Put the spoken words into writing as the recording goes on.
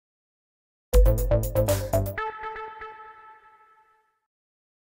The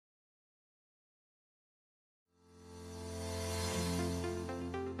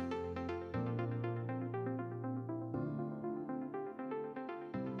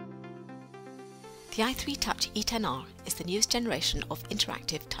i3TOUCH E10R is the newest generation of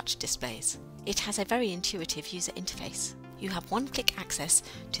interactive touch displays. It has a very intuitive user interface. You have one-click access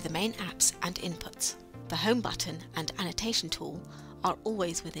to the main apps and inputs. The home button and annotation tool are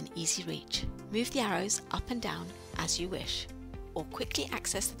always within easy reach. Move the arrows up and down as you wish, or quickly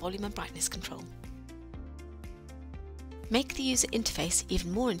access the volume and brightness control. Make the user interface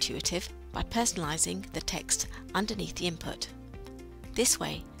even more intuitive by personalizing the text underneath the input. This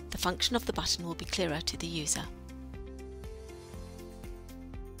way, the function of the button will be clearer to the user.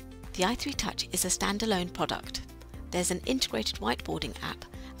 The i3TOUCH is a standalone product. There's an integrated whiteboarding app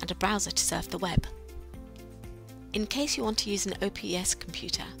and a browser to surf the web. In case you want to use an OPS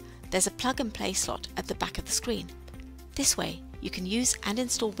computer, there's a plug-and-play slot at the back of the screen. This way, you can use and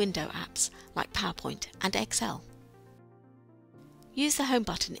install window apps like PowerPoint and Excel. Use the Home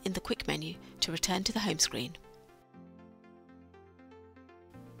button in the Quick menu to return to the home screen.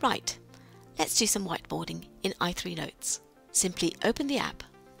 Right, let's do some whiteboarding in i3Notes. Simply open the app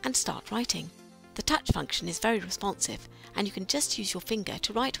and start writing. The touch function is very responsive and you can just use your finger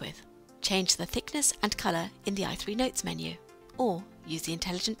to write with. Change the thickness and colour in the i3Notes menu, or use the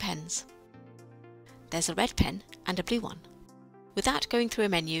intelligent pens. There's a red pen and a blue one. Without going through a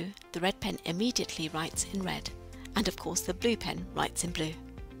menu, the red pen immediately writes in red, and of course the blue pen writes in blue.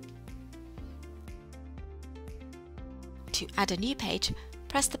 To add a new page,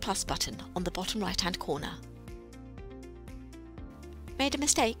 press the plus button on the bottom right-hand corner. Made a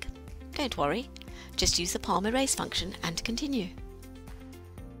mistake? Don't worry, just use the palm erase function and continue.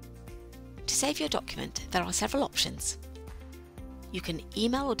 To save your document, there are several options. You can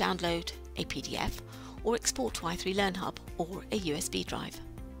email or download a PDF or export to i3 Learn Hub or a USB drive.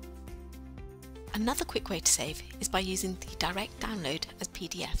 Another quick way to save is by using the direct download as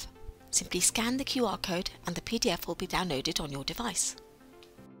PDF. Simply scan the QR code and the PDF will be downloaded on your device.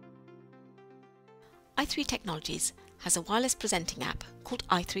 i3 Technologies has a wireless presenting app called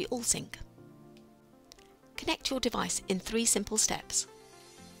i3 AllSync. Connect your device in 3 simple steps.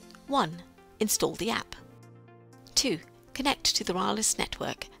 1. Install the app. 2. Connect to the wireless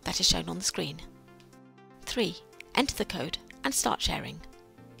network that is shown on the screen. 3. Enter the code and start sharing.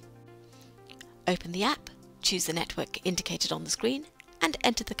 Open the app, choose the network indicated on the screen and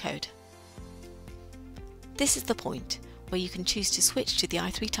enter the code. This is the point where you can choose to switch to the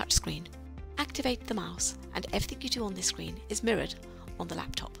i3TOUCH screen. Activate the mouse and everything you do on this screen is mirrored on the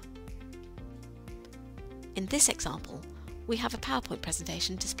laptop. In this example, we have a PowerPoint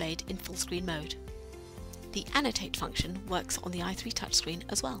presentation displayed in full screen mode. The annotate function works on the i3TOUCH screen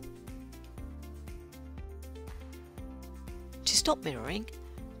as well. To stop mirroring,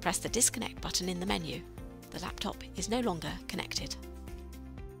 press the disconnect button in the menu. The laptop is no longer connected.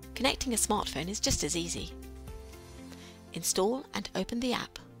 Connecting a smartphone is just as easy. Install and open the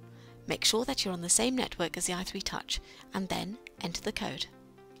app. Make sure that you're on the same network as the i3TOUCH and then enter the code.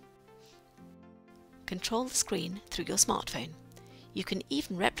 Control the screen through your smartphone. You can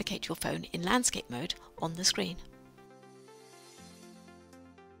even replicate your phone in landscape mode on the screen.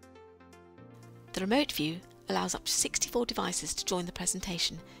 The remote view allows up to 64 devices to join the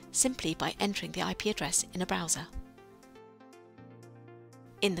presentation simply by entering the IP address in a browser.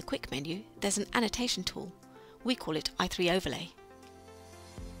 In the Quick menu, there's an annotation tool. We call it i3 Overlay.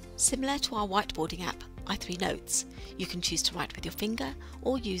 Similar to our whiteboarding app, i3Notes, you can choose to write with your finger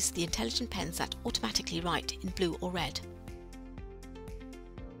or use the intelligent pens that automatically write in blue or red.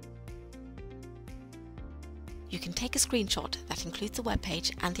 You can take a screenshot that includes the web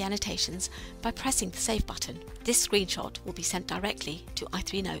page and the annotations by pressing the Save button. This screenshot will be sent directly to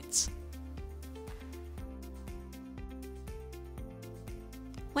i3Notes.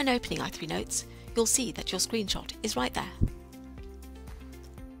 When opening i3Notes, you'll see that your screenshot is right there.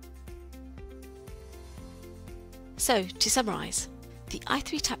 So, to summarise, the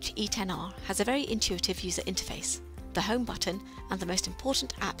i3TOUCH E10R has a very intuitive user interface. The Home button and the most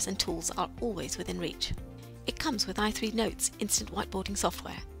important apps and tools are always within reach. It comes with i3Notes instant whiteboarding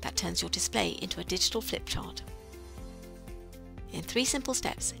software that turns your display into a digital flip chart. In 3 simple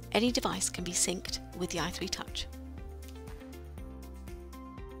steps, any device can be synced with the i3TOUCH.